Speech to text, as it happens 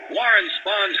Warren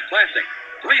Spahn's classic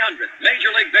 300th Major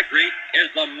League victory is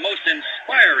the most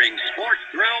inspiring sports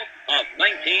thrill of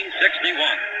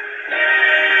 1961.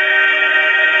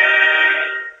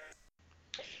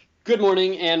 Good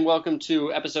morning and welcome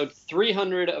to episode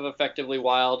 300 of Effectively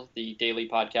Wild, the daily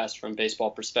podcast from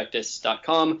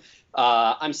baseballprospectus.com.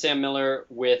 I'm Sam Miller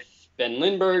with Ben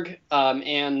Lindbergh,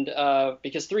 and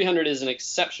because 300 is an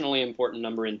exceptionally important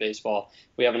number in baseball,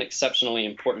 we have an exceptionally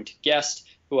important guest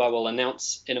who I will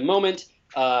announce in a moment.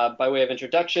 By way of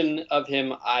introduction of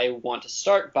him, I want to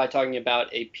start by talking about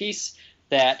a piece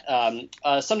that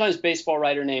sometimes baseball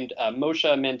writer named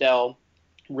Moshe Mandel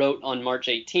wrote on March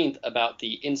 18th about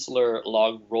the insular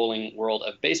log rolling world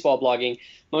of baseball blogging.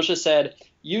 Moshe said,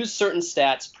 "Use certain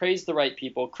stats, praise the right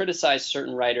people, criticize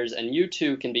certain writers, and you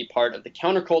too can be part of the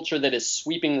counterculture that is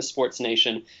sweeping the sports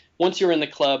nation. Once you're in the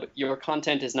club, your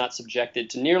content is not subjected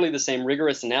to nearly the same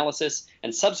rigorous analysis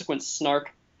and subsequent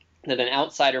snark that an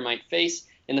outsider might face.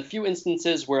 In the few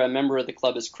instances where a member of the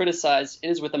club is criticized, it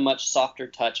is with a much softer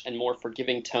touch and more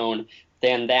forgiving tone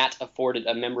than that afforded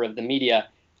a member of the media."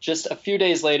 Just a few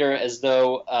days later, as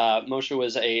though Moshe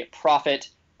was a prophet,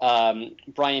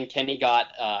 Brian Kenny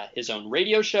got his own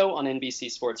radio show on NBC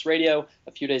Sports Radio.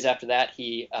 A few days after that,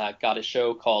 he got a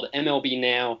show called MLB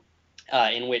Now,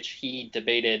 in which he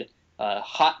debated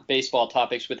hot baseball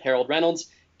topics with Harold Reynolds.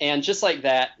 And just like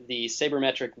that, the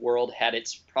sabermetric world had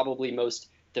its probably most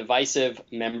divisive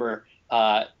member.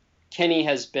 Kenny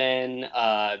has been,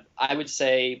 I would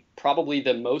say, probably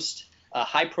the most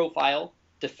high-profile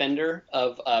defender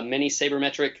of many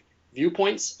sabermetric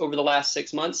viewpoints over the last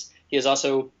 6 months. He has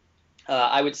also,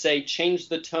 I would say, changed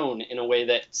the tone in a way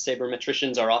that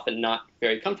sabermetricians are often not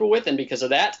very comfortable with, and because of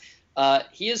that,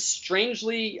 he is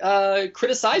strangely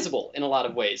criticizable in a lot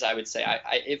of ways, I would say.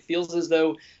 It feels as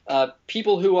though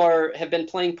people who have been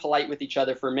playing polite with each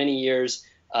other for many years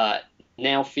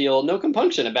now feel no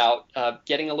compunction about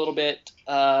getting a little bit,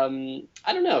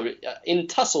 in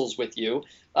tussles with you.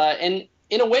 And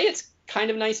in a way, it's kind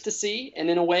of nice to see, and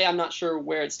in a way, I'm not sure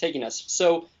where it's taking us.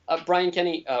 So, Brian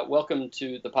Kenny, welcome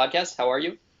to the podcast. How are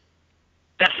you?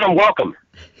 That's some welcome.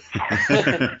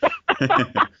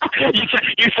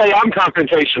 You say I'm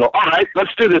confrontational. All right,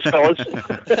 let's do this, fellas.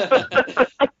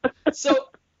 So,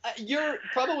 you're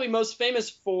probably most famous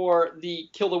for the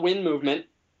Kill the Win movement,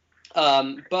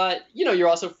 but you're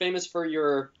also famous for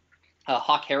your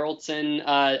Hawk Harrelson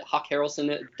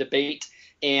debate,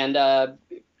 and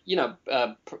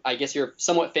I guess you're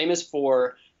somewhat famous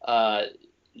for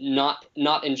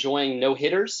not enjoying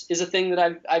no-hitters is a thing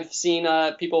that I've seen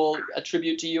people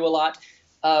attribute to you a lot.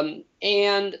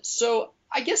 And so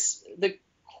I guess the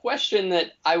question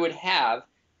that I would have,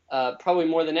 probably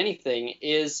more than anything,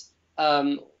 is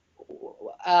what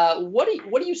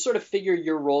do you sort of figure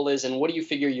your role is, and what do you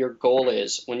figure your goal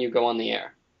is when you go on the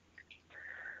air?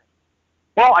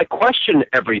 Well, I question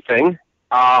everything.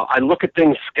 I look at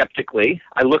things skeptically.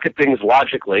 I look at things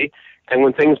logically. And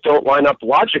when things don't line up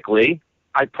logically,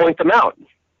 I point them out.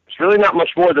 It's really not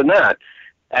much more than that.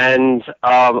 And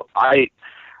I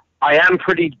am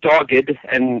pretty dogged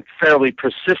and fairly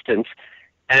persistent.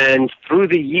 And through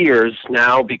the years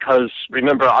now, because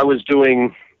remember, I've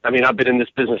been in this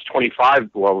business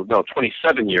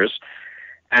 27 years.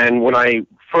 And when I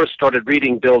first started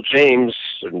reading Bill James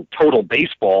and Total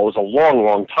Baseball, it was a long,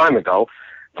 long time ago.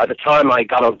 By the time I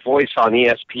got a voice on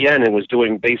ESPN and was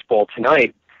doing Baseball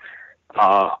Tonight,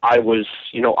 I was,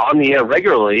 on the air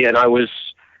regularly, and I was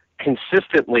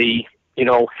consistently,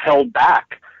 held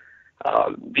back,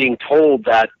 being told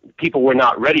that people were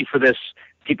not ready for this,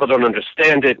 people don't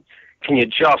understand it, can you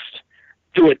just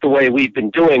do it the way we've been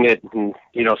doing it and,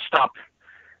 stop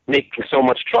making so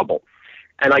much trouble.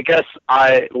 And I guess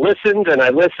I listened,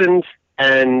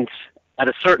 and at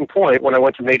a certain point, when I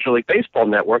went to Major League Baseball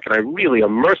Network and I really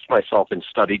immersed myself in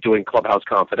study doing Clubhouse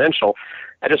Confidential,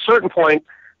 at a certain point,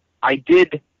 I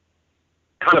did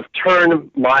kind of turn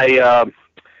my,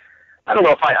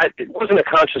 it wasn't a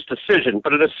conscious decision,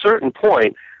 but at a certain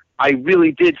point, I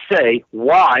really did say,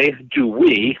 why do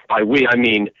we, by we I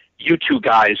mean you two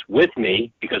guys with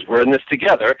me, because we're in this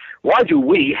together, why do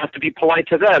we have to be polite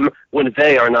to them when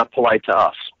they are not polite to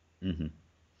us? Mm-hmm.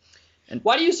 And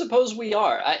why do you suppose we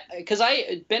are? Because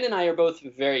Ben and I are both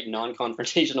very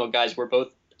non-confrontational guys. We're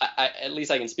both, at least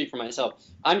I can speak for myself,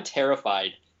 I'm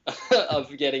terrified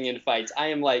of getting in fights.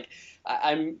 I'm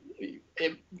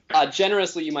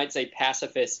generously, you might say,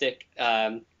 pacifistic,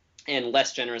 and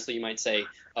less generously, you might say,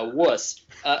 a wuss.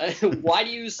 Why do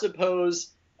you suppose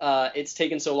it's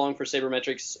taken so long for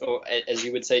sabermetrics, or, as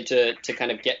you would say, to kind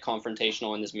of get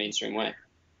confrontational in this mainstream way?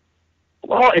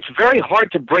 Well, it's very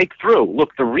hard to break through.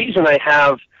 Look, the reason I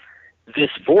have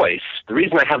this voice, the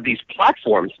reason I have these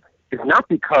platforms is not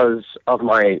because of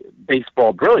my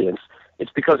baseball brilliance.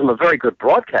 It's because I'm a very good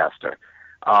broadcaster.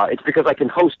 It's because I can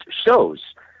host shows.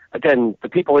 Again, the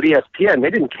people at ESPN, they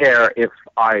didn't care if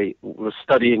I was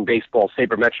studying baseball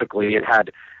sabermetrically and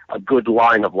had a good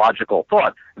line of logical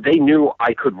thought. They knew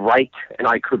I could write and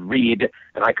I could read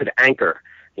and I could anchor,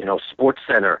 Sports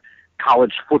Center,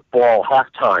 college football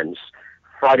halftimes,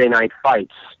 Friday night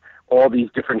fights, all these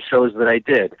different shows that I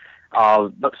did.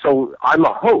 So I'm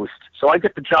a host. So I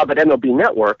get the job at MLB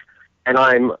Network, and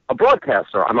I'm a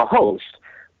broadcaster. I'm a host.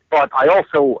 But I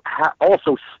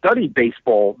also study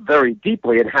baseball very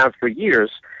deeply and have for years.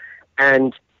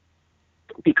 And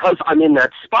because I'm in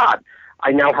that spot,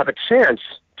 I now have a chance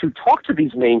to talk to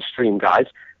these mainstream guys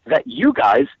that you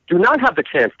guys do not have the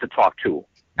chance to talk to.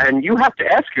 And you have to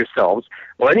ask yourselves,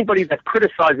 well, anybody that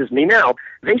criticizes me now,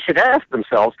 they should ask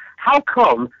themselves, how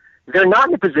come they're not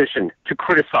in a position to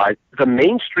criticize the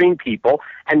mainstream people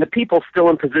and the people still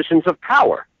in positions of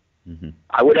power? Mm-hmm.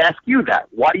 I would ask you that.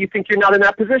 Why do you think you're not in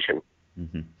that position?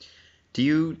 Mm-hmm. Do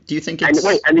you think it's...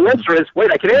 And the answer is,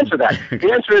 I can answer that.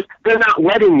 The answer is, they're not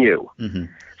letting you. Mm-hmm.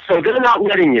 So they're not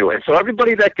letting you. And so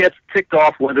everybody that gets ticked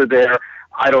off, whether they're,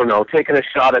 taking a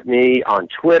shot at me on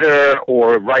Twitter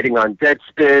or writing on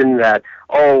Deadspin that,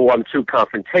 I'm too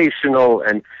confrontational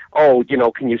and,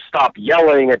 can you stop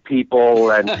yelling at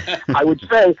people? And I would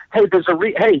say, hey,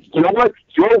 hey, you know what?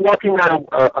 You're working on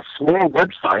a small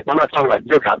website. I'm not talking about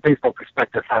your guy. Baseball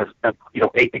Perspective has, a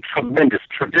tremendous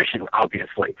tradition,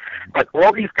 obviously. But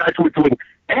all these guys who are doing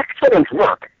excellent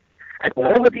work at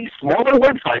all of these smaller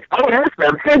websites, I would ask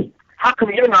them, hey, how come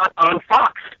you're not on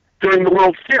Fox during the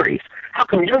World Series? How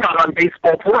come you're not on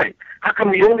Baseball Tonight? How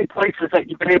come the only places that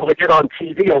you've been able to get on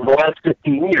TV over the last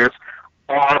 15 years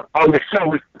are on the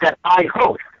shows that I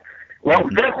host? Well,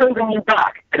 they're holding you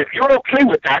back. And if you're okay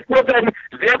with that, well, then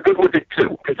they're good with it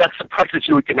too, because that suppresses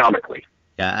you economically.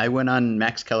 Yeah, I went on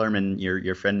Max Kellerman,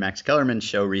 your friend Max Kellerman's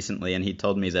show recently, and he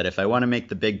told me that if I want to make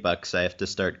the big bucks, I have to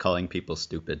start calling people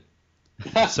stupid.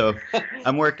 So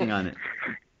I'm working on it.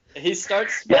 He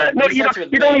starts. Yeah, no, you don't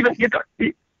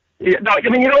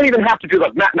even have to do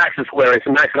that. Max is hilarious,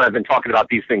 and Max and I have been talking about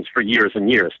these things for years and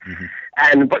years.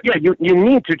 Mm-hmm. But you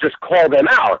need to just call them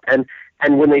out, and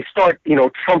when they start,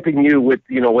 trumping you with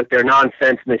their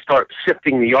nonsense, and they start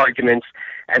shifting the arguments,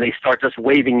 and they start just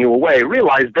waving you away,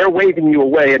 realize they're waving you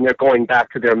away, and they're going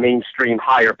back to their mainstream,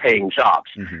 higher-paying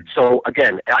jobs. Mm-hmm. So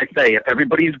again, I say if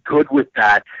everybody's good with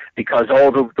that, because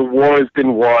the war has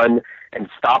been won. And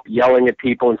stop yelling at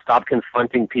people and stop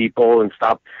confronting people and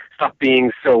stop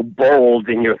being so bold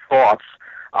in your thoughts.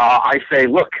 I say,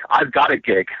 look, I've got a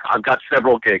gig. I've got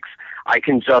several gigs. I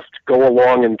can just go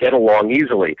along and get along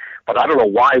easily. But I don't know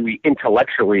why we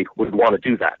intellectually would want to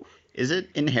do that. Is it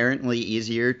inherently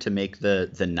easier to make the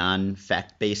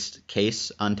non-fact-based case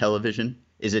on television?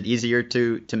 Is it easier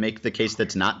to make the case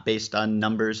that's not based on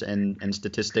numbers and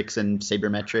statistics and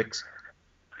sabermetrics?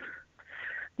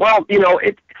 Well,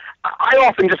 I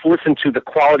often just listen to the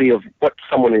quality of what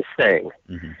someone is saying.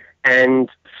 Mm-hmm. And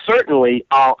certainly,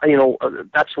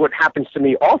 that's what happens to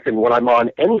me often when I'm on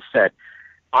any set,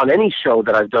 on any show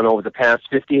that I've done over the past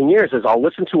 15 years, is I'll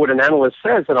listen to what an analyst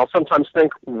says, and I'll sometimes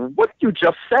think, what did you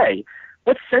just say?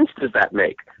 What sense does that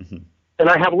make? Mm-hmm. And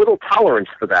I have little tolerance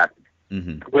for that.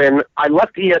 Mm-hmm. When I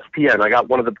left ESPN, I got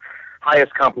one of the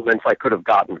highest compliments I could have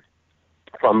gotten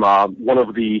from one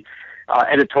of the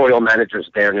editorial managers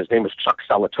there, and his name was Chuck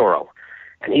Salatoro.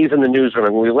 And he's in the newsroom,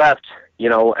 and when we left,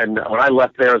 and when I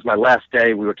left there, it was my last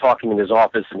day, we were talking in his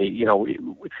office, and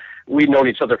we'd known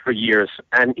each other for years.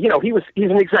 And, he's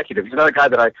an executive. He's not a guy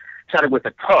that I chatted with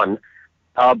a ton,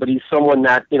 but he's someone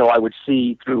that, I would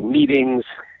see through meetings,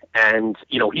 and,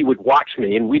 he would watch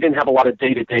me, and we didn't have a lot of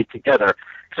day-to-day together,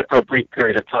 except for a brief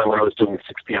period of time when I was doing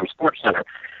 6 p.m. Sports Center.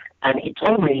 And he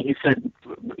told me,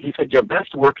 he said, your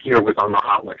best work here was on the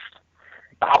Hot List.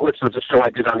 The Hot List was a show I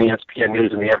did on ESPN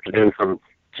News in the afternoon from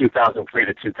 2003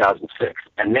 to 2006.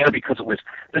 And there, because this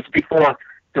is before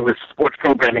there was sports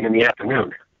programming in the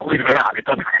afternoon. Believe it or not,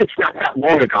 it's not that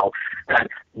long ago that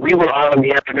we were on in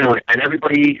the afternoon, and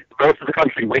everybody, most of the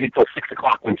country, waited till 6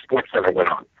 o'clock when Sports Center went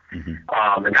on.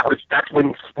 Mm-hmm. And that's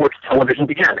when sports television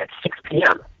began, at 6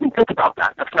 p.m. Think about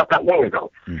that. That's not that long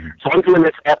ago. Mm-hmm. So I'm doing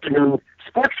this afternoon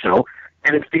sports show,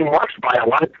 and it's being watched by a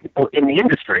lot of people in the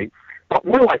industry. But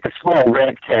we're like a small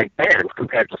ragtag band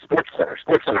compared to Sports Center.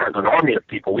 Sports Center has an army of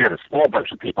people. We had a small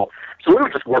bunch of people. So we were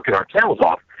just working our tails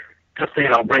off, just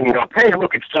bringing up, hey,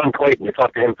 look, it's John Clayton. You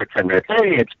talk to him for 10 minutes.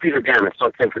 Hey, it's Peter Gammon.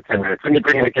 Talk to him for 10 minutes. Then you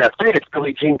bring in a guest. Hey, it's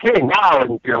Billie Jean King. Wow.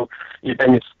 And,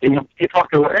 you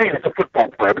talk to, hey, it's a football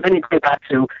player. But then you go back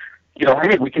to,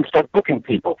 hey, we can start booking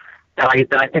people. that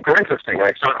I think are interesting.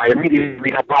 I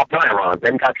immediately had Bob Dyer on,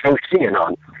 then got Joe Sheehan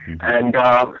on, and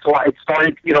so I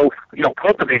started,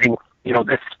 cultivating,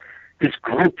 this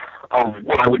group of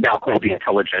what I would now call the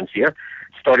intelligentsia.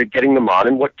 Started getting them on,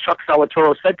 and what Chuck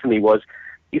Salatoro said to me was,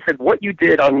 he said, what you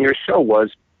did on your show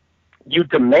was you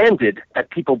demanded that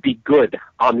people be good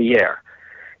on the air.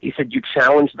 He said you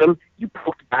challenged them, you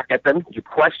poked back at them, you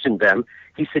questioned them.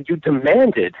 He said you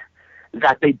demanded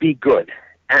that they be good.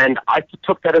 And I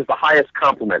took that as the highest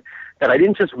compliment, that I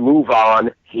didn't just move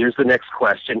on, here's the next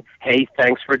question, hey,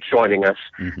 thanks for joining us.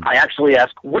 Mm-hmm. I actually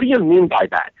asked, what do you mean by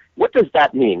that? What does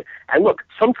that mean? And look,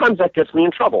 sometimes that gets me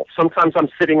in trouble. Sometimes I'm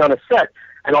sitting on a set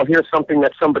and I'll hear something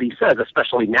that somebody says,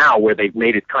 especially now where they've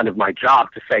made it kind of my job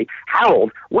to say,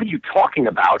 Harold, what are you talking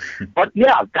about? But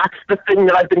yeah, that's the thing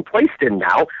that I've been placed in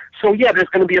now. So yeah, there's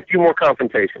going to be a few more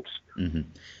confrontations. Mm-hmm.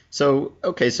 So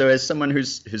as someone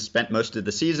who's spent most of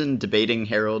the season debating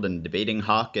Harold and debating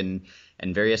Hawk and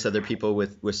various other people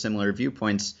with similar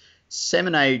viewpoints, Sam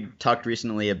and I talked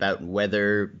recently about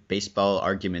whether baseball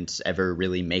arguments ever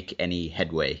really make any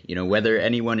headway. Whether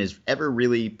anyone is ever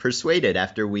really persuaded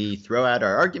after we throw out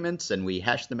our arguments and we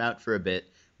hash them out for a bit,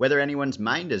 whether anyone's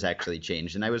mind has actually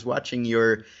changed. And I was watching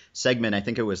your segment, I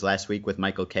think it was last week with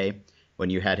Michael Kay, when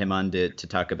you had him on to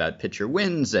talk about pitcher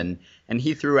wins, and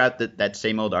he threw out that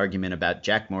same old argument about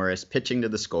Jack Morris pitching to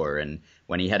the score, and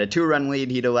when he had a 2-run lead,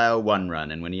 he'd allow 1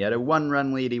 run, and when he had a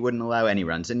 1-run lead, he wouldn't allow any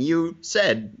runs. And you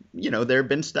said, there have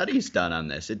been studies done on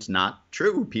this. It's not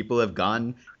true. People have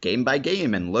gone game by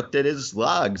game and looked at his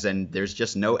logs, and there's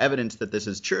just no evidence that this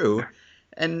is true.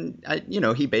 And,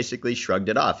 he basically shrugged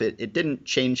it off. It didn't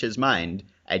change his mind.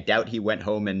 I doubt he went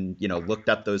home and, looked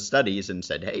up those studies and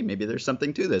said, hey, maybe there's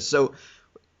something to this. So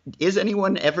is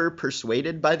anyone ever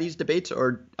persuaded by these debates,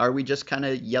 or are we just kind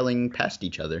of yelling past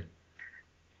each other?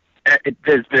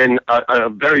 There's been a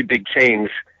very big change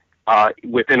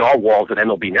within our walls at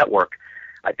MLB Network.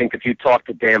 I think if you talk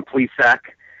to Dan Plesac,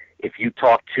 if you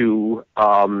talk to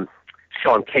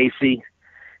Sean Casey,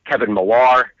 Kevin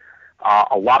Millar,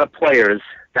 a lot of players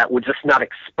that were just not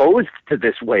exposed to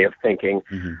this way of thinking,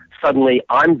 mm-hmm. Suddenly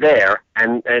I'm there,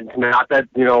 and it's not that,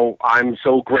 I'm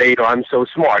so great or I'm so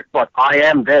smart, but I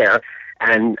am there,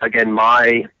 and again,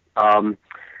 my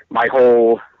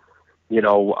whole,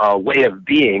 way of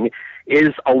being is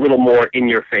a little more in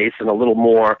your face and a little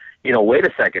more, wait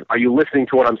a second, are you listening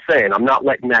to what I'm saying? I'm not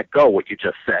letting that go, what you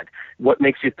just said. What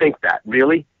makes you think that?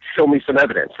 Really? Show me some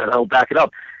evidence, and I'll back it up.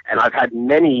 And I've had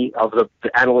many of the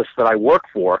analysts that I work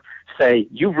for say,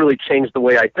 you've really changed the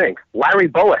way I think. Larry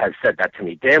Boa has said that to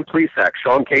me, Dan Plesac,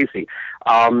 Sean Casey.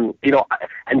 And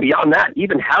beyond that,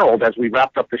 even Harold, as we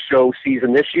wrapped up the show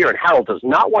season this year, and Harold does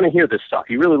not want to hear this stuff.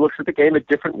 He really looks at the game a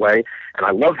different way, and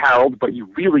I love Harold, but he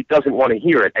really doesn't want to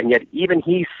hear it. And yet even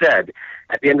he said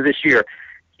at the end of this year,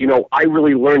 I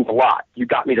really learned a lot. You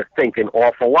got me to think an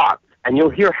awful lot. And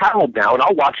you'll hear Harold now, and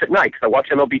I'll watch at night, because I watch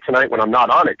MLB Tonight when I'm not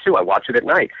on it, too. I watch it at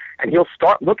night. And he'll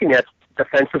start looking at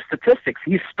defensive statistics.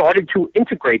 He's started to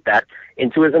integrate that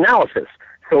into his analysis.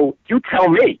 So you tell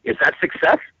me, is that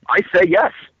success? I say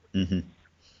yes.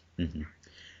 Mm-hmm.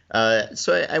 Mm-hmm.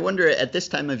 So I wonder, at this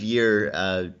time of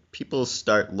year, people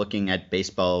start looking at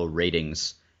baseball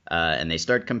ratings, and they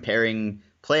start comparing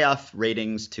playoff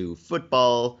ratings to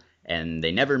football, and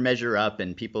they never measure up,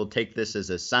 and people take this as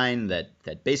a sign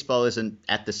that baseball isn't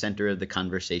at the center of the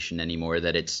conversation anymore,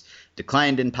 that it's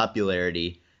declined in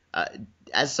popularity.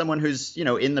 As someone who's,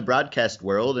 in the broadcast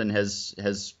world and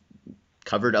has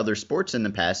covered other sports in the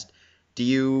past, do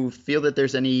you feel that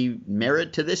there's any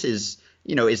merit to this? Is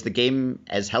the game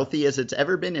as healthy as it's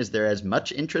ever been? Is there as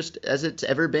much interest as it's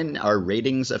ever been? Are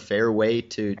ratings a fair way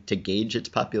to gauge its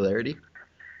popularity?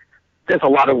 There's a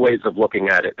lot of ways of looking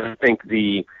at it. I think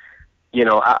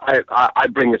I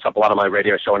bring this up a lot on my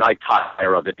radio show, and I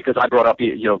tire of it because I brought up,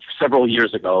 several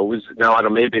years ago. It was now, I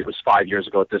don't know, maybe it was 5 years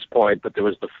ago at this point, but there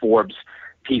was the Forbes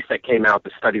piece that came out, the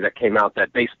study that came out,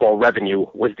 that baseball revenue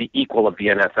was the equal of the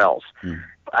NFL's.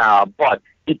 But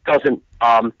it doesn't,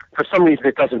 for some reason,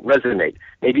 it doesn't resonate.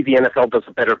 Maybe the NFL does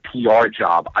a better PR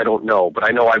job. I don't know. But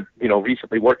I know I've,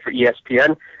 recently worked for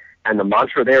ESPN, and the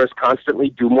mantra there is constantly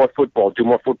do more football, do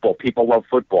more football. People love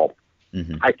football.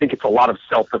 Mm-hmm. I think it's a lot of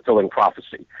self-fulfilling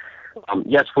prophecy.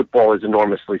 Yes, football is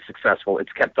enormously successful.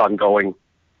 It's kept on going.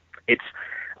 It's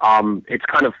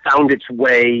kind of found its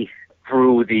way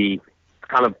through the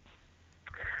kind of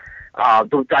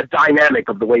the dynamic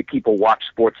of the way people watch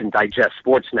sports and digest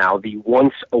sports now. The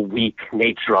once-a-week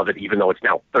nature of it, even though it's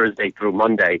now Thursday through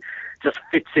Monday, just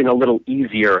fits in a little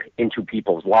easier into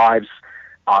people's lives.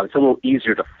 It's a little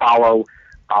easier to follow.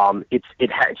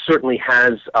 certainly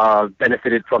has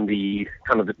benefited from the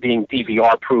kind of being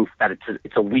DVR proof, that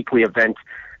it's a weekly event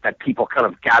that people kind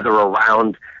of gather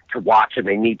around to watch, and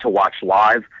they need to watch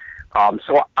live.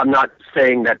 So I'm not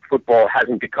saying that football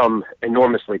hasn't become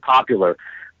enormously popular,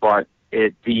 but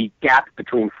the gap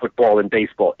between football and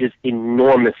baseball is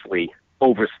enormously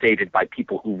overstated by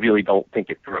people who really don't think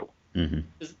it through. Mm-hmm.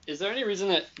 Is there any reason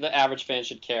that the average fan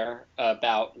should care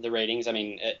about the ratings? I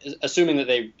mean, assuming that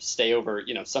they stay over,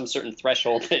 some certain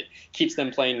threshold that keeps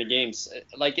them playing the games.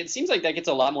 Like, it seems like that gets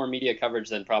a lot more media coverage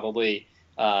than probably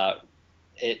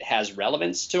it has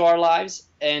relevance to our lives.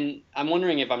 And I'm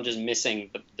wondering if I'm just missing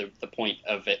the point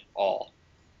of it all.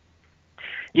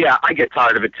 Yeah, I get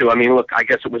tired of it too. I mean, look, I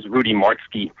guess it was Rudy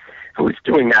Martzke who was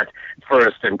doing that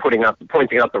first and pointing out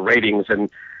the ratings, and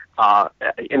now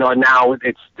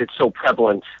it's so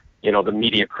prevalent. The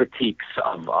media critiques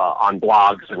of on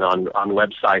blogs and on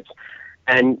websites,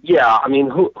 and yeah, I mean,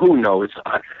 who knows?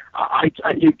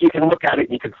 You can look at it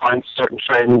and you can find certain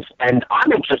trends, and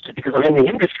I'm interested because I'm in the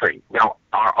industry. Now,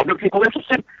 are other people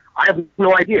interested? I have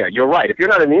no idea. You're right. If you're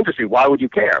not in the industry, why would you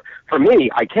care? For me,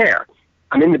 I care.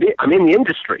 I'm in the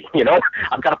industry.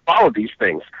 I've got to follow these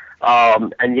things,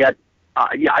 and yet,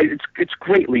 it's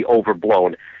greatly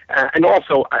overblown. And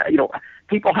also,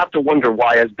 people have to wonder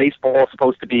why, as baseball is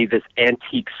supposed to be this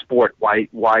antique sport, why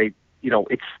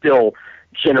it's still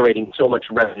generating so much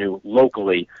revenue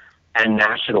locally and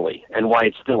nationally, and why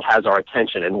it still has our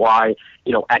attention, and why,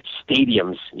 at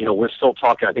stadiums, we're still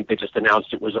talking. I think they just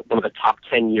announced it was one of the top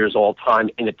 10 years all time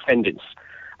in attendance,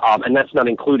 and that's not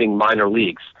including minor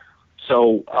leagues.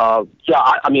 So,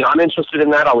 I mean, I'm interested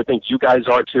in that. I would think you guys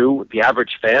are too. The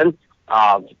average fan,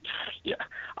 I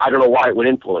don't know why it would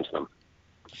influence them.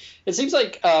 It seems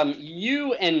like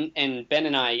you and Ben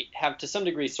and I have, to some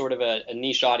degree, sort of a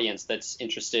niche audience that's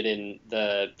interested in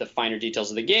the finer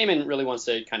details of the game and really wants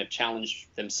to kind of challenge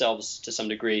themselves to some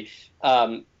degree.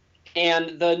 And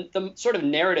the sort of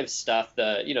narrative stuff,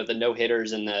 the no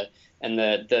hitters and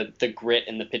the grit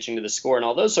and the pitching to the score and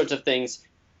all those sorts of things,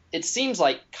 it seems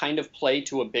like kind of play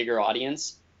to a bigger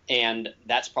audience, and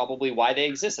that's probably why they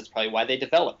exist. That's probably why they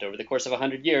developed over the course of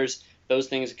 100 years. Those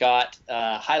things got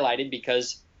highlighted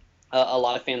because a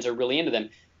lot of fans are really into them.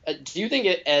 Do you think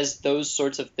as those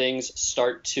sorts of things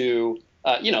start to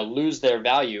lose their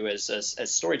value as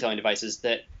storytelling devices,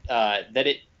 that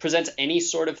it presents any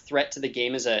sort of threat to the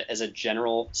game as a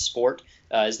general sport?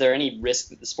 Is there any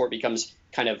risk that the sport becomes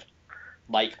kind of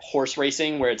like horse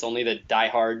racing, where it's only the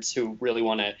diehards who really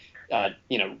want to,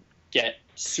 get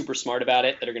super smart about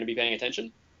it that are going to be paying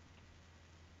attention?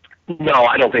 No,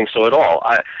 I don't think so at all.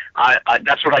 I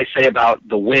that's what I say about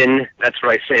the win. That's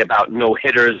what I say about no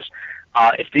hitters.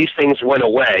 If these things went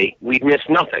away, we'd miss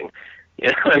nothing.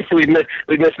 We'd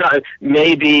miss nothing.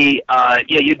 Maybe,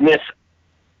 you'd miss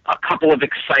a couple of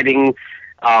exciting,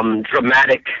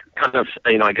 dramatic kind of,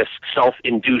 I guess,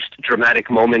 self-induced dramatic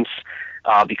moments.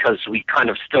 Because we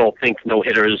kind of still think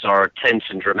no-hitters are tense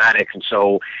and dramatic, and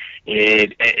so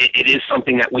it is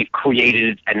something that we've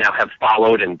created and now have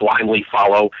followed and blindly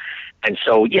follow, and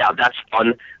so that's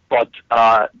fun. But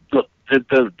look,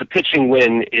 the pitching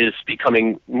win is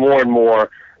becoming more and more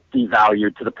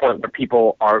devalued to the point where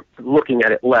people are looking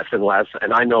at it less and less,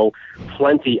 and I know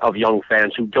plenty of young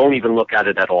fans who don't even look at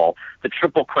it at all. The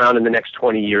Triple Crown in the next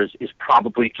 20 years is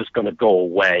probably just going to go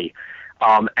away.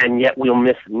 And yet we'll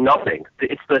miss nothing.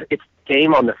 It's the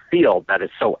game on the field that is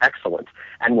so excellent,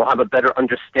 and we'll have a better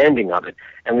understanding of it.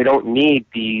 And we don't need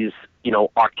these,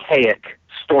 archaic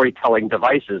storytelling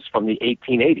devices from the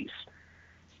 1880s.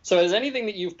 So has anything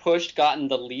that you've pushed gotten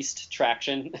the least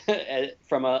traction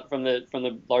from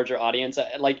the larger audience?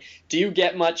 Like, do you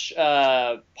get much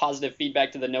positive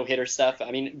feedback to the no-hitter stuff?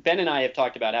 I mean, Ben and I have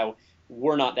talked about how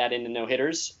we're not that into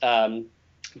no-hitters,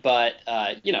 but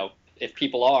if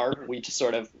people are, we just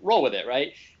sort of roll with it,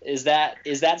 right? Is that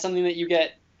something that you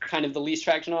get kind of the least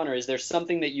traction on, or is there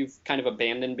something that you've kind of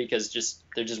abandoned because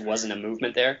there just wasn't a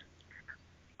movement there?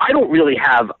 I don't really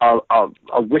have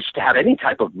a wish to have any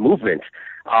type of movement.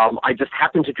 I just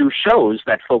happen to do shows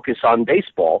that focus on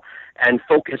baseball and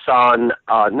focus on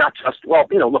not just,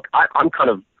 look, I'm kind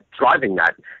of driving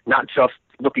that, not just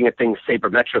looking at things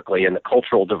sabermetrically and the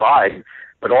cultural divide,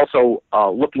 but also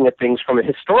looking at things from a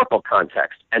historical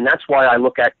context. And that's why I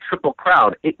look at Triple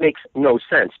Crown. It makes no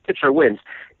sense. Pitcher wins.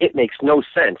 It makes no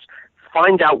sense.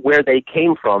 Find out where they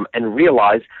came from and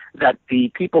realize that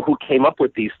the people who came up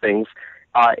with these things,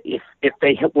 if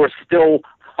they were still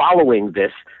following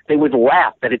this, they would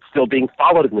laugh that it's still being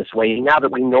followed in this way now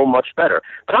that we know much better.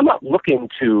 But I'm not looking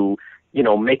to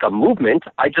make a movement.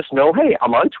 I just know, hey,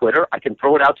 I'm on Twitter. I can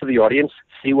throw it out to the audience,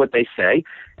 see what they say.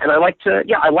 And I like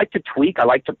to tweak. I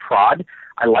like to prod.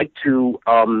 I like to,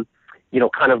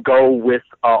 kind of go with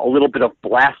a little bit of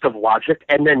blast of logic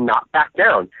and then not back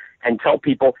down and tell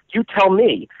people, you tell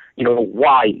me,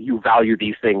 why you value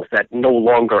these things that no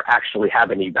longer actually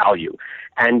have any value.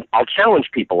 And I'll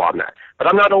challenge people on that. But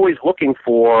I'm not always looking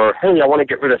for, hey, I want to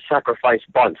get rid of sacrifice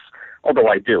bunts, although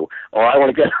I do. Or I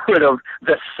want to get rid of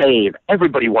the save.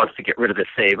 Everybody wants to get rid of the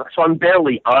save. So I'm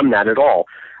barely on that at all.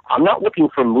 I'm not looking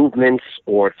for movements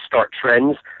or start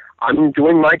trends. I'm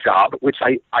doing my job, which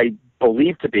I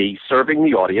believe to be serving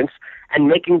the audience and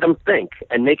making them think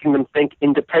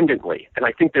independently. And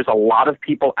I think there's a lot of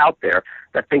people out there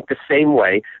that think the same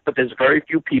way, but there's very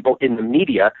few people in the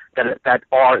media that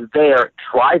are there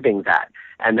driving that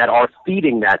and that are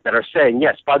feeding that are saying,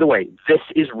 yes, by the way, this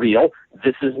is real,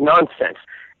 this is nonsense.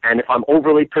 And if I'm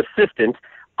overly persistent,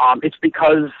 it's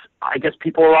because I guess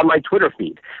people are on my Twitter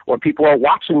feed or people are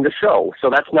watching the show, so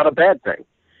that's not a bad thing.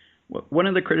 One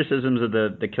of the criticisms of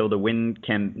the Kill the Win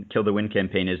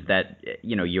campaign is that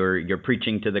you're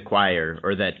preaching to the choir,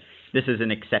 or that this is an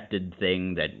accepted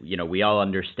thing that we all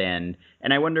understand.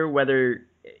 And I wonder whether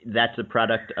that's a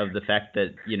product of the fact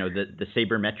that the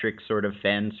sabermetric sort of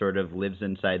fan sort of lives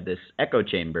inside this echo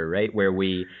chamber, right, where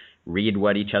we read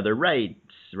what each other writes,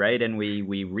 right, and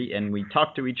we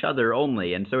talk to each other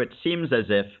only, and so it seems as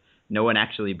if no one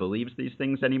actually believes these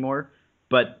things anymore.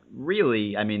 But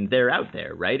really, I mean, they're out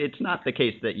there, right? It's not the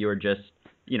case that you're just,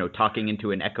 talking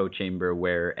into an echo chamber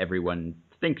where everyone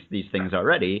thinks these things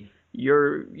already.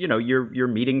 You're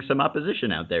meeting some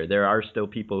opposition out there. There are still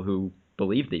people who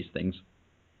believe these things.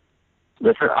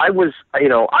 Listen,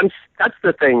 that's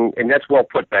the thing, and that's well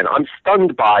put, Ben. I'm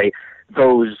stunned by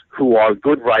those who are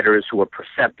good writers, who are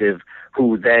perceptive,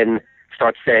 who then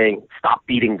start saying, stop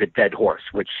beating the dead horse,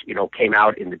 which, came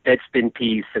out in the Deadspin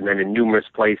piece and then in numerous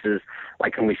places.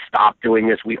 Like, can we stop doing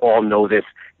this? We all know this.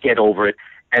 Get over it.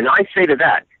 And I say to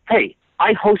that, hey,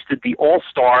 I hosted the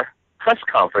All-Star press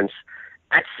conference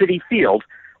at Citi Field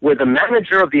where the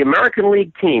manager of the American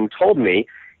League team told me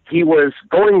he was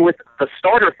going with the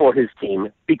starter for his team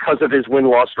because of his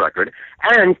win-loss record,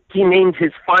 and he named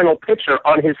his final pitcher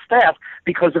on his staff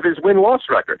because of his win-loss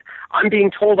record. I'm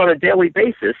being told on a daily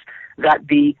basis that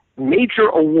the major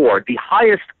award, the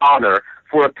highest honor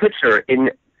for a pitcher in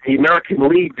the American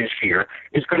League this year,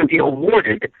 is going to be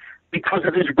awarded because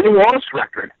of his win-loss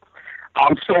record.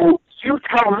 So you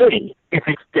tell me if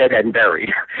it's dead and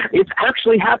buried. It's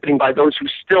actually happening by those who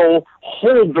still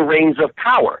hold the reins of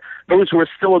power, those who are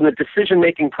still in the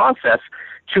decision-making process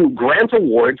to grant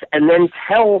awards and then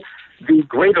tell the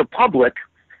greater public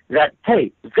that,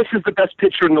 hey, this is the best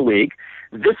pitcher in the league.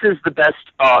 This is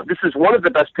one of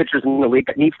the best pitchers in the league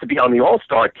that needs to be on the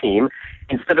All-Star team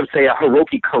instead of, say, a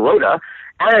Hiroki Kuroda.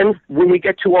 And when we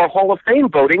get to our Hall of Fame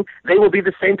voting, they will be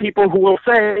the same people who will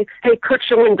say, hey, Kurt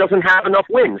Schilling doesn't have enough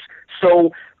wins.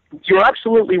 So you're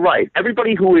absolutely right.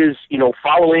 Everybody who is,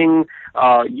 following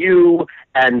you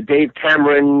and Dave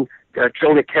Cameron,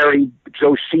 Jonah Carey,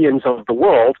 Joe Sheehan's of the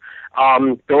world,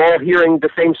 they're all hearing the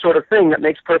same sort of thing that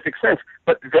makes perfect sense.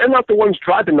 But they're not the ones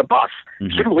driving the bus.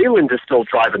 Mm-hmm. Jim Leland is still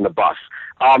driving the bus.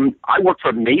 I work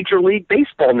for Major League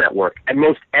Baseball Network, and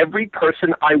most every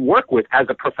person I work with as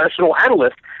a professional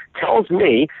analyst tells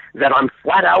me that I'm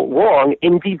flat out wrong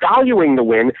in devaluing the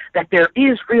win, that there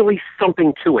is really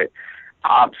something to it.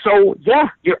 So, yeah,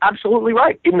 you're absolutely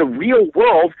right. In the real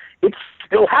world, it's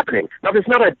still happening. Now, there's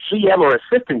not a GM or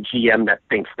assistant GM that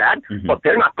thinks that, mm-hmm. but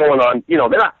they're not going on, they're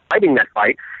not fighting that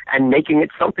fight and making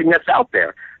it something that's out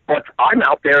there. But I'm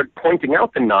out there pointing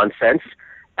out the nonsense,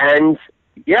 and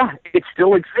yeah, it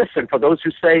still exists. And for those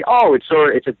who say, "Oh, it's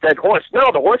a dead horse,"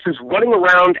 no, the horse is running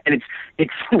around and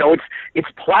it's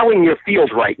plowing your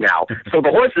field right now. So the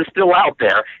horse is still out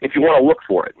there if you want to look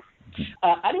for it.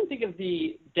 I don't think of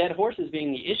the dead horse as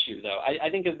being the issue, though. I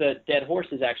think of the dead horse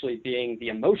as actually being the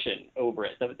emotion over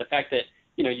it. The fact that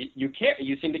you care,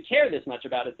 you seem to care this much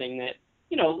about a thing that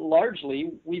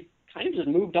largely we've kind of just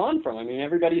moved on from. I mean,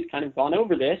 everybody's kind of gone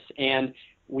over this, and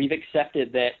we've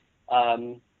accepted that.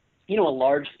 A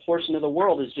large portion of the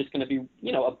world is just going to be,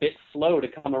 a bit slow to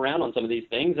come around on some of these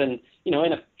things. And, in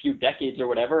a few decades or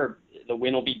whatever, the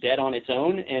win will be dead on its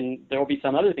own and there will be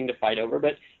some other thing to fight over.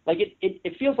 But like,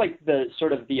 it feels like the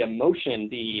sort of the emotion,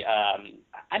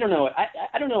 I don't know.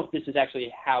 I don't know if this is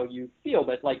actually how you feel,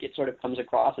 but like it sort of comes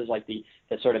across as like the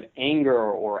sort of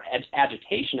anger or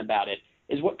agitation about it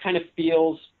is what kind of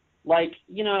feels like,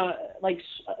 like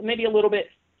maybe a little bit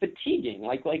fatiguing,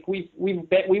 like we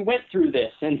went through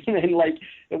this and like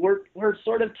we're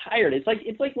sort of tired. It's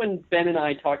like when Ben and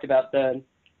I talked about the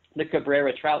the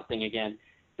Cabrera Trout thing again.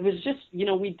 It was just,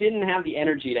 we didn't have the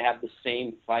energy to have the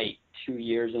same fight 2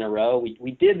 years in a row.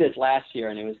 We did this last year,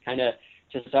 and it was kind of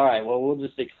just, all right, well, we'll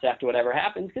just accept whatever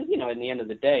happens because, in the end of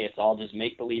the day, it's all just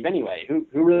make-believe anyway. Who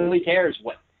really cares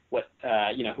what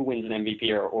who wins an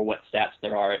MVP or what stats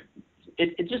there are?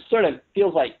 It just sort of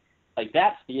feels like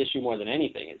that's the issue more than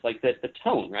anything. It's like the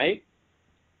tone, right?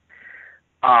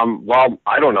 Well,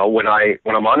 I don't know. When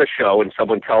I'm on a show and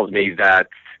someone tells me that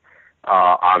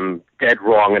I'm dead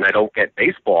wrong and I don't get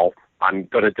baseball, I'm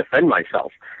going to defend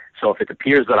myself. So if it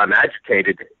appears that I'm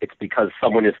agitated, it's because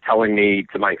someone is telling me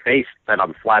to my face that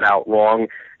I'm flat out wrong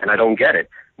and I don't get it.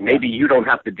 Maybe you don't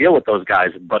have to deal with those guys,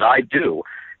 but I do.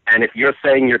 And if you're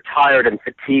saying you're tired and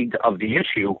fatigued of the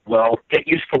issue, well, get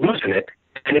used to losing it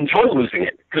and enjoy losing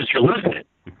it because you're losing it.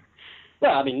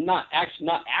 Well, I mean, not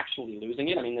actually losing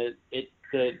it. I mean,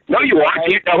 No, you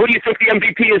aren't. Now, who do you think the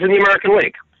MVP is in the American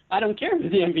League? I don't care who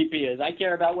the MVP is. I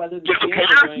care about whether you don't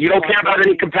care. You don't care about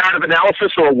any comparative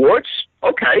analysis or awards.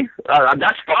 Okay,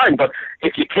 that's fine. But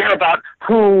if you care about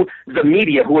who the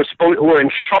media, who are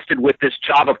entrusted with this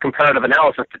job of comparative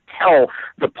analysis to tell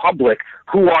the public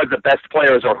who are the best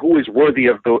players or who is worthy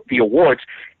of the awards,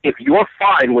 if you're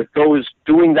fine with those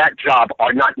doing that job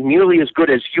are not nearly as good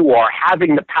as you are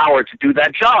having the power to do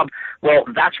that job, well,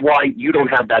 that's why you don't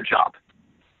have that job.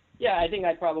 Yeah, I think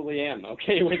I probably am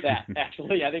okay with that,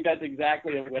 actually. I think that's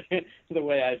exactly the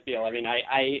way I feel. I mean,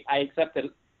 I accept that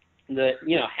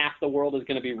half the world is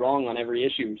going to be wrong on every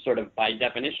issue, sort of by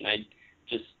definition. I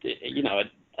just,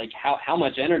 like how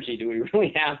much energy do we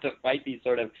really have to fight these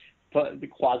sort of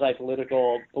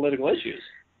quasi-political issues?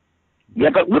 Yeah,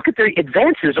 but look at the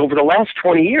advances over the last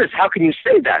 20 years. How can you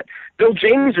say that? Bill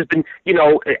James has been,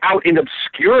 out in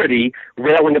obscurity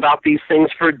railing about these things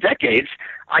for decades.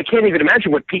 I can't even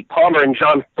imagine what Pete Palmer and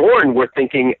John Thorne were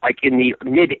thinking, like in the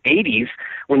mid-'80s,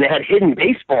 when they had Hidden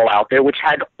Baseball out there, which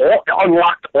had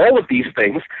unlocked all of these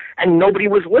things, and nobody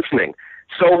was listening.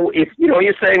 So if,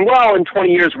 you're saying, well, in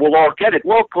 20 years we'll all get it,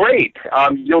 well, great.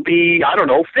 You'll be,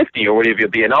 50 or whatever you'll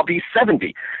be, and I'll be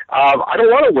 70. I don't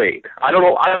want to wait. I don't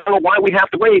know why we have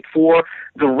to wait for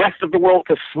the rest of the world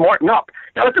to smarten up.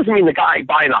 Now, that doesn't mean the guy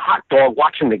buying a hot dog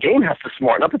watching the game has to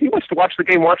smarten up. If he wants to watch the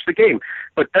game, watch the game.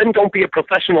 But then don't be a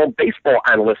professional baseball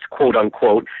analyst, quote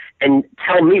unquote, and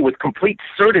tell me with complete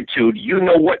certitude you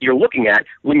know what you're looking at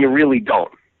when you really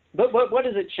don't. But what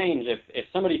does it change if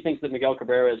somebody thinks that Miguel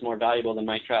Cabrera is more valuable than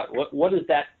Mike Trout? What does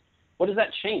that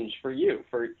change for you,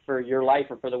 for your life,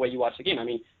 or for the way you watch the game? I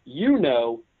mean, you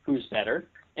know who's better,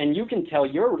 and you can tell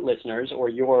your listeners or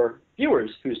your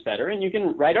viewers who's better, and you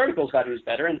can write articles about who's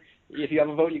better, and if you have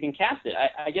a vote, you can cast it.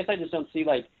 I guess I just don't see,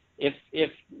 like, if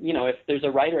there's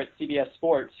a writer at CBS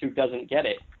Sports who doesn't get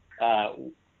it,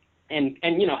 and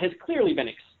has clearly been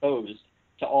exposed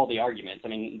to all the arguments. I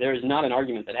mean, there is not an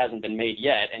argument that hasn't been made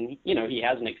yet, and he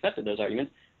hasn't accepted those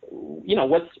arguments.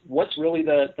 What's really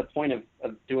the point of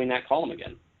doing that column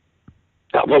again?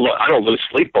 Well, look, I don't lose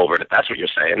sleep over it, if that's what you're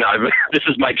saying. This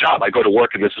is my job. I go to work,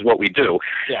 and this is what we do.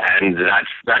 Yeah. And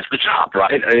that's the job,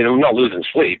 right? I'm not losing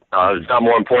sleep. It's not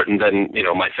more important than,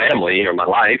 my family or my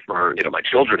life or, my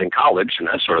children in college and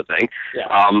that sort of thing. Yeah.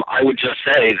 I would just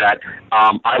say that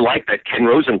I like that Ken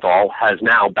Rosenthal has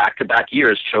now, back-to-back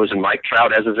years, chosen Mike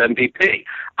Trout as his MVP.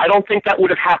 I don't think that would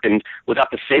have happened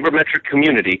without the sabermetric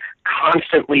community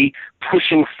constantly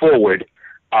pushing forward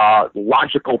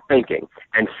logical thinking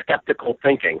and skeptical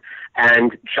thinking.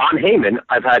 And John Heyman,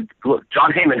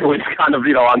 John Heyman, who is kind of,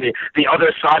 on the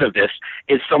other side of this,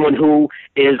 is someone who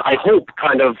is, I hope,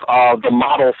 kind of the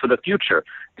model for the future.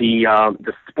 The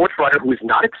sports writer who is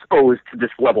not exposed to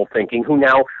this level thinking, who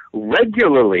now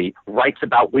regularly writes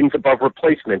about wins above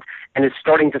replacement and is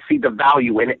starting to see the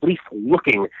value in at least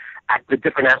looking at the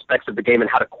different aspects of the game and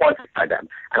how to quantify them.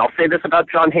 And I'll say this about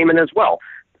John Heyman as well.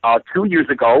 2 years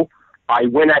ago, I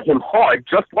went at him hard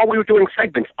just while we were doing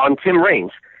segments on Tim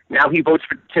Raines. Now he votes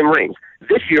for Tim Raines.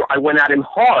 This year I went at him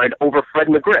hard over Fred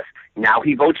McGriff. Now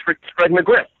he votes for Fred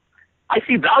McGriff. I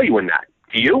see value in that.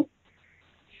 Do you?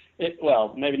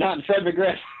 Well, maybe not in Fred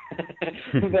McGriff,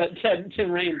 but Tim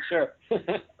Raines, sure.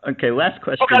 Okay, last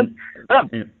question.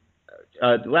 Okay.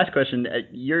 Last question.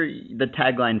 The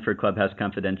tagline for Clubhouse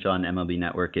Confidential on MLB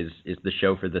Network is the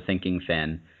show for the thinking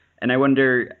fan. And I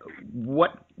wonder,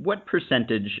 what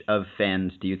percentage of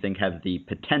fans do you think have the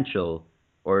potential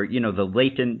or, the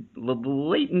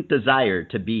latent desire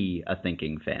to be a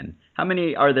thinking fan? How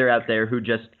many are there out there who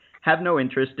just have no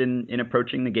interest in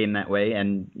approaching the game that way,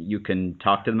 and you can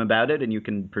talk to them about it, and you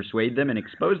can persuade them and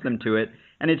expose them to it,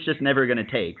 and it's just never going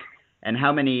to take? And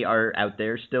how many are out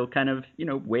there still kind of,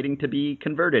 waiting to be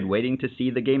converted, waiting to see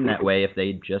the game that way if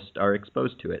they just are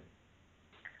exposed to it?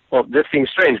 Well, this seems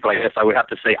strange, but I guess I would have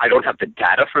to say I don't have the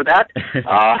data for that.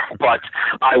 But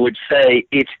I would say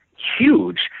it's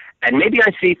huge. And maybe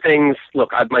I see things.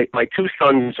 Look, my two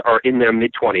sons are in their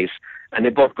mid-20s, and they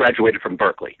both graduated from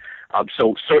Berkeley.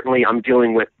 So certainly I'm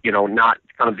dealing with, not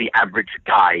kind of the average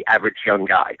young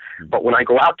guy. But when I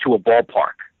go out to a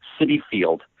ballpark, Citi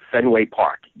Field, Fenway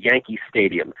Park, Yankee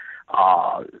Stadium,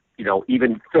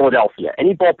 even Philadelphia,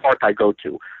 any ballpark I go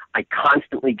to, I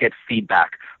constantly get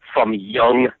feedback from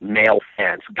young male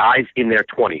fans, guys in their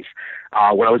 20s.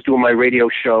 When I was doing my radio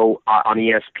show on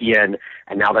ESPN,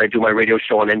 and now that I do my radio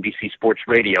show on NBC Sports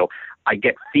Radio, I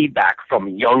get feedback from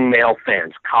young male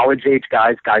fans, college-age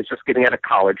guys just getting out of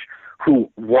college, who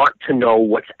want to know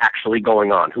what's actually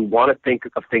going on, who want to think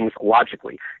of things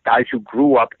logically, guys who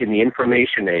grew up in the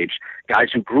information age, guys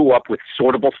who grew up with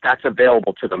sortable stats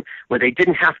available to them, where they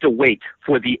didn't have to wait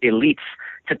for the elites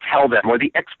to tell them or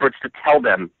the experts to tell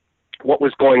them what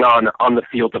was going on the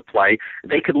field of play.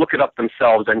 They could look it up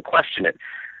themselves and question it.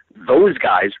 Those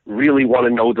guys really want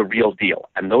to know the real deal,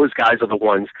 and those guys are the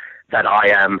ones that I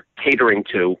am catering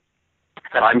to,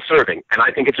 that I'm serving. And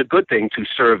I think it's a good thing to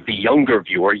serve the younger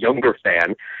viewer, younger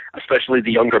fan, especially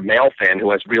the younger male fan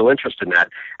who has real interest in that.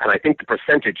 And I think the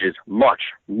percentage is much,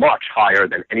 much higher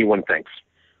than anyone thinks.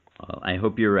 Well, I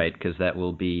hope you're right, because that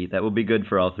will be good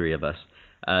for all three of us.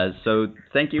 So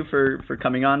thank you for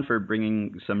coming on, for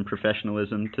bringing some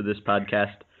professionalism to this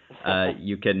podcast.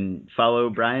 You can follow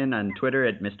Brian on Twitter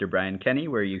at Mr. Brian Kenny,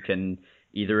 where you can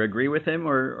either agree with him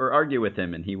or argue with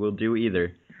him, and he will do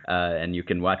either. And you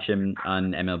can watch him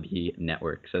on MLB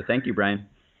Network. So thank you, Brian.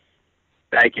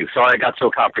 Thank you. Sorry I got so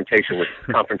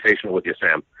confrontational with you,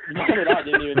 Sam. Not at all,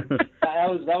 dude. That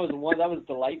was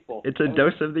delightful. It's a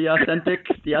dose of the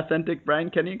authentic Brian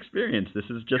Kenny experience. This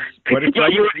is just what it's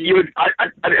like.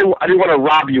 I didn't want to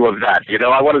rob you of that.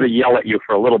 I wanted to yell at you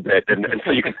for a little bit, and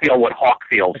so you can feel what Hawk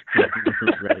feels.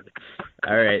 Right.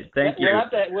 All right. Thank you.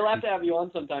 We'll have to have you on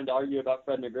sometime to argue about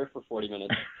Fred McGriff for 40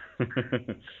 minutes.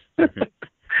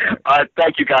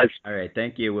 Thank you, guys. All right.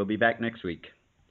 Thank you. We'll be back next week.